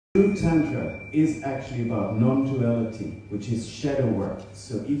True Tantra is actually about non-duality, which is shadow work.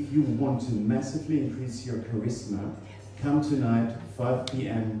 So if you want to massively increase your charisma, come tonight, 5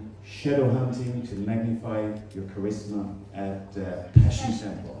 p.m., shadow hunting to magnify your charisma at Passion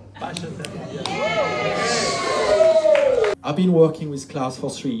Temple. Passion Temple, I've been working with Klaus for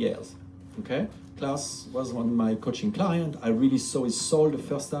 3 years, okay? Klaus was one of my coaching clients. I really saw his soul the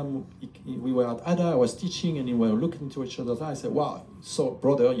first time we were at Ada. I was teaching and we were looking into each other's eyes. I said, wow, so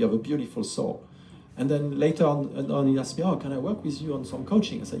brother, you have a beautiful soul. And then later on he asked me, oh, can I work with you on some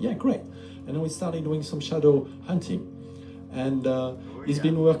coaching? I said, yeah, great. And then we started doing some shadow hunting. And he's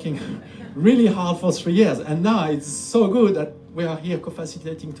been working really hard for 3 years. And now it's so good that we are here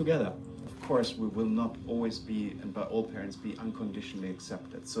co-facilitating together. Of course, we will not always be, and by all parents, be unconditionally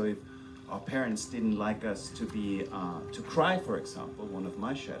accepted. So if our parents didn't like us to be, to cry, for example, one of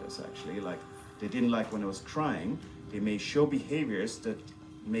my shadows actually, like they didn't like when I was crying, they may show behaviors that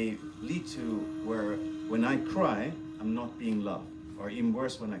may lead to where when I cry, I'm not being loved. Or even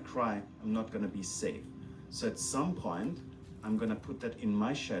worse, when I cry, I'm not gonna be safe. So at some point, I'm gonna put that in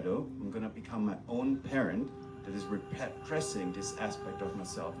my shadow, I'm gonna become my own parent that is repressing this aspect of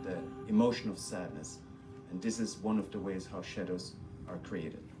myself, the emotion of sadness. And this is one of the ways how shadows are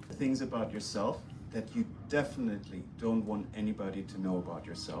created. Things about yourself that you definitely don't want anybody to know about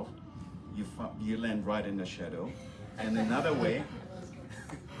yourself, you land right in the shadow. And another way,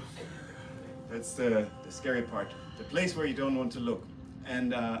 that's the scary part, the place where you don't want to look.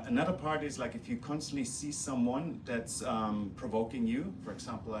 And another part is like if you constantly see someone that's provoking you. For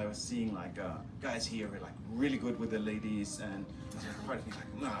example, I was seeing like guys here who are like really good with the ladies, and part of me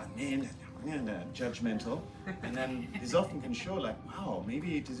like, nah, man, and judgmental. And then this often can show like, wow,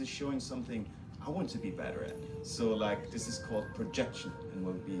 maybe this is showing something I want to be better at. So like this is called projection, and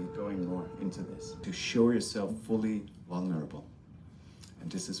we'll be going more into this. To show yourself fully vulnerable.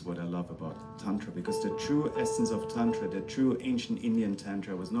 And this is what I love about Tantra, because the true essence of Tantra, the true ancient Indian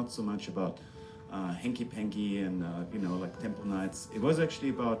Tantra was not so much about hanky-panky and you know, like temple nights. It was actually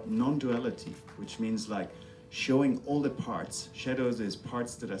about non-duality, which means like showing all the parts. Shadows is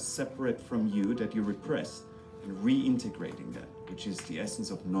parts that are separate from you, that you repress, and reintegrating that, which is the essence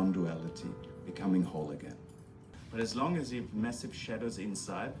of non-duality, becoming whole again. But as long as you have massive shadows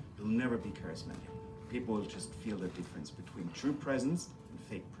inside, you'll never be charismatic. People will just feel the difference between true presence and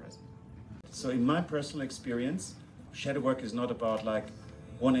fake presence. So in my personal experience, shadow work is not about like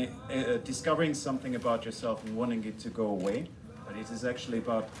discovering something about yourself and wanting it to go away, but it is actually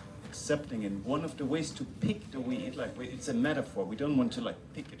about accepting. And one of the ways to pick the weed, like it's a metaphor, we don't want to like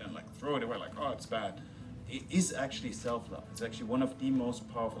pick it and like throw it away like, oh, it's bad. It is actually self-love. It's actually one of the most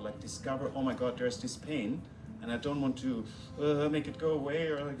powerful, like discover, oh my God, there's this pain, and I don't want to make it go away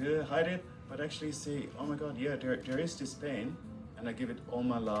or like hide it, but actually say, oh my God, yeah, there is this pain, and I give it all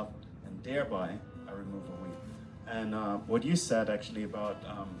my love, and thereby I remove the weed. And what you said actually about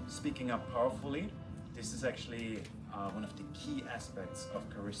speaking up powerfully, this is actually one of the key aspects of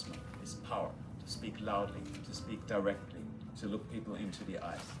charisma, is power. To speak loudly, to speak directly, to look people into the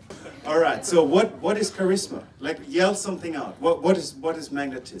eyes. All right, so what is charisma? Like yell something out. What is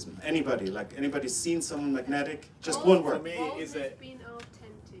magnetism? Anybody? Like anybody seen someone magnetic? Just one word. For me, is it being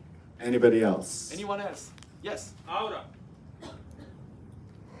authentic? Anybody else? Anyone else? Yes. Aura.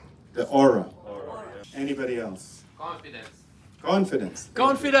 The aura. Aura. Anybody else? Confidence. Confidence.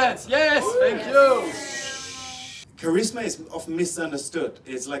 Confidence, yes, thank you. Charisma is often misunderstood.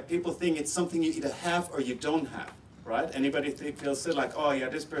 It's like people think it's something you either have or you don't have, right? Anybody feels like, oh yeah,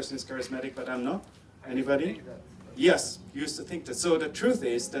 this person is charismatic, but I'm not? Anybody? Yes, you used to think that. So the truth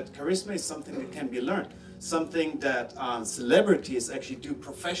is that charisma is something that can be learned, something that celebrities actually do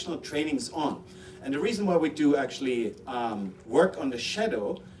professional trainings on. And the reason why we do actually work on the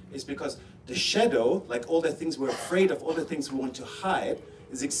shadow is because the shadow, like all the things we're afraid of, all the things we want to hide,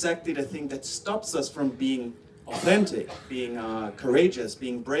 is exactly the thing that stops us from being authentic, being courageous,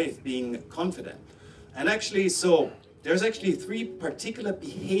 being brave, being confident. And actually, so there's actually 3 particular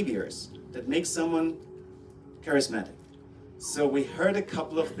behaviors that make someone charismatic. So we heard a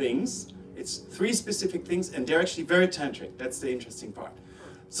couple of things. It's 3 specific things, and they're actually very tantric. That's the interesting part.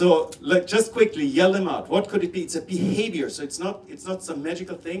 So just quickly yell them out. What could it be? It's a behavior. So it's not some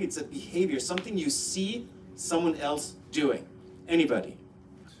magical thing. It's a behavior, something you see someone else doing. Anybody?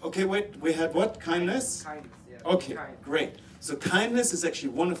 Okay, wait. We had what? Kindness. Kindness. Yeah. Okay, Kind. great. So kindness is actually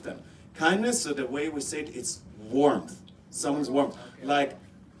one of them. Kindness, so the way we say it, it's warmth. Someone's warmth. Okay. Like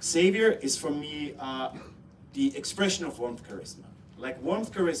Xavier is for me the expression of warmth charisma. Like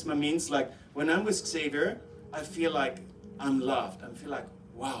warmth charisma means like when I'm with Xavier, I feel like I'm loved. I feel like,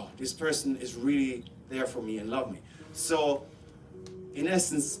 wow, this person is really there for me and love me. So in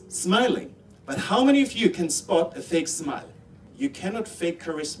essence, smiling. But how many of you can spot a fake smile? You cannot fake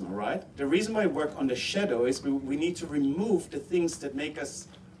charisma, right? The reason why I work on the shadow is we need to remove the things that make us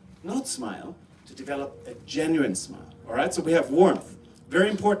not smile to develop a genuine smile, all right? So we have warmth. Very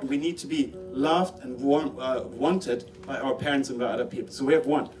important, we need to be loved and wanted by our parents and by other people. So we have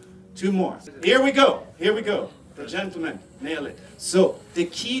one. Two more. Here we go. Here we go. The gentleman. Nail it. So the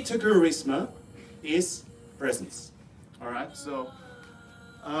key to charisma is presence. All right. So,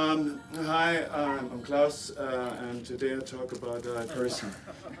 hi, I'm Klaus, and today I talk about charisma.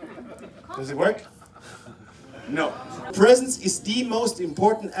 Does it work? No. Presence is the most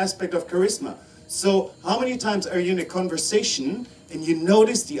important aspect of charisma. So how many times are you in a conversation and you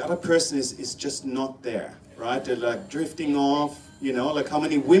notice the other person is just not there, right? They're like drifting off, you know, like how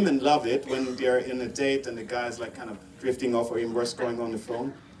many women love it when they're in a date and the guy's like kind of drifting off or even worse going on the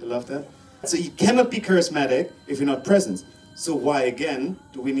phone. You love that? So you cannot be charismatic if you're not present. So why again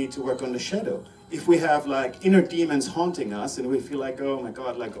do we need to work on the shadow? If we have like inner demons haunting us and we feel like, oh my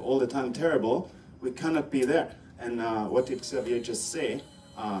God, like all the time terrible, we cannot be there. And what did Xavier just say?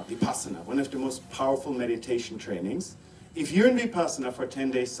 Vipassana, one of the most powerful meditation trainings. If you're in Vipassana for 10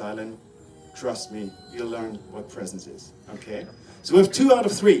 days silent, trust me, you'll learn what presence is, okay? So we have 2 out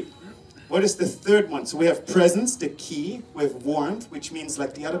of 3. What is the third one? So we have presence, the key. We have warmth, which means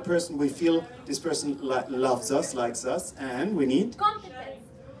like the other person, we feel this person loves us, likes us, and we need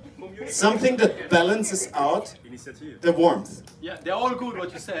something that balances out the warmth. Yeah, they're all good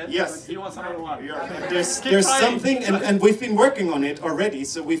what you said. Yes. He wants another one. There's something, and we've been working on it already,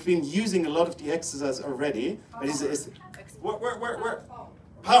 so we've been using a lot of the exercise already. But it's where?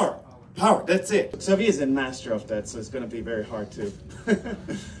 Power, that's it. Xavier is a master of that, so it's going to be very hard to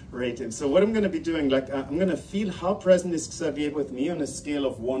rate him. So what I'm going to be doing, like, I'm going to feel how present is Xavier with me on a scale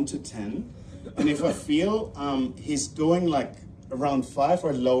of 1 to 10. And if I feel he's going like around 5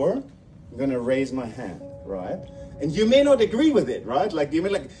 or lower, I'm going to raise my hand, right? And you may not agree with it, right? Like, you may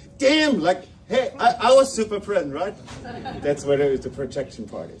like, damn, like, hey, I was super present, right? That's where the projection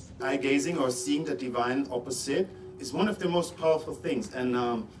part is. Eye gazing or seeing the divine opposite is one of the most powerful things.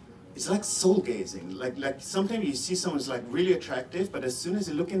 And it's like soul gazing. Like sometimes you see someone's like really attractive, but as soon as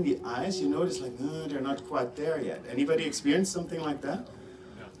you look in the eyes, you notice like, no, they're not quite there yet. Anybody experienced something like that?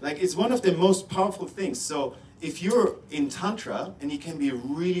 Yeah. Like it's one of the most powerful things. So if you're in tantra and you can be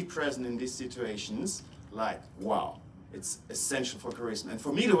really present in these situations, like, wow, it's essential for charisma. And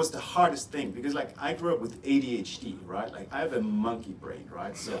for me, that was the hardest thing because like I grew up with ADHD, right? Like I have a monkey brain,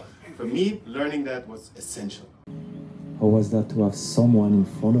 right? So for me, learning that was essential. How was that to have someone in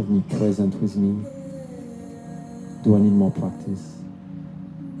front of me present with me? Do I need more practice?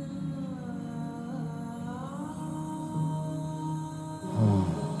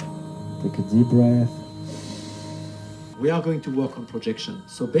 Take a deep breath. We are going to work on projection.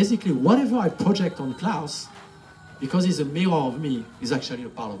 So basically, whatever I project on Klaus, because he's a mirror of me, is actually a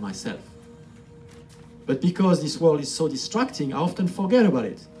part of myself. But because this world is so distracting, I often forget about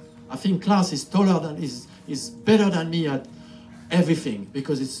it. I think Klaus is taller than is better than me at everything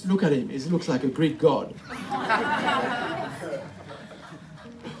because look at him, he looks like a Greek god.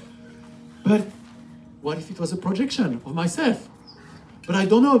 But what if it was a projection of myself? But I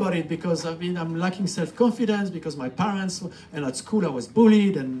don't know about it because I'm lacking self-confidence because my parents, and at school I was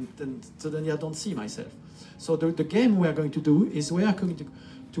bullied and suddenly I don't see myself. So the game we are going to do is we are going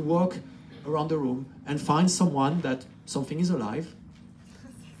to walk around the room and find someone that something is alive.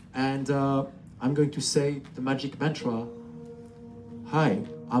 And I'm going to say the magic mantra, hi,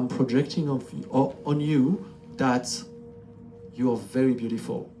 I'm projecting on you that you are very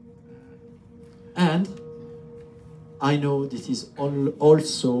beautiful. And I know this is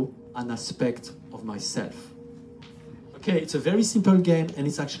also an aspect of myself. Okay, it's a very simple game and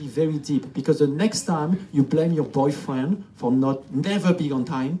it's actually very deep because the next time you blame your boyfriend for never being on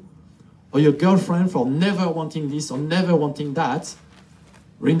time, or your girlfriend for never wanting this or never wanting that,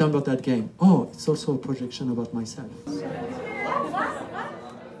 remember that game. Oh, it's also a projection about myself.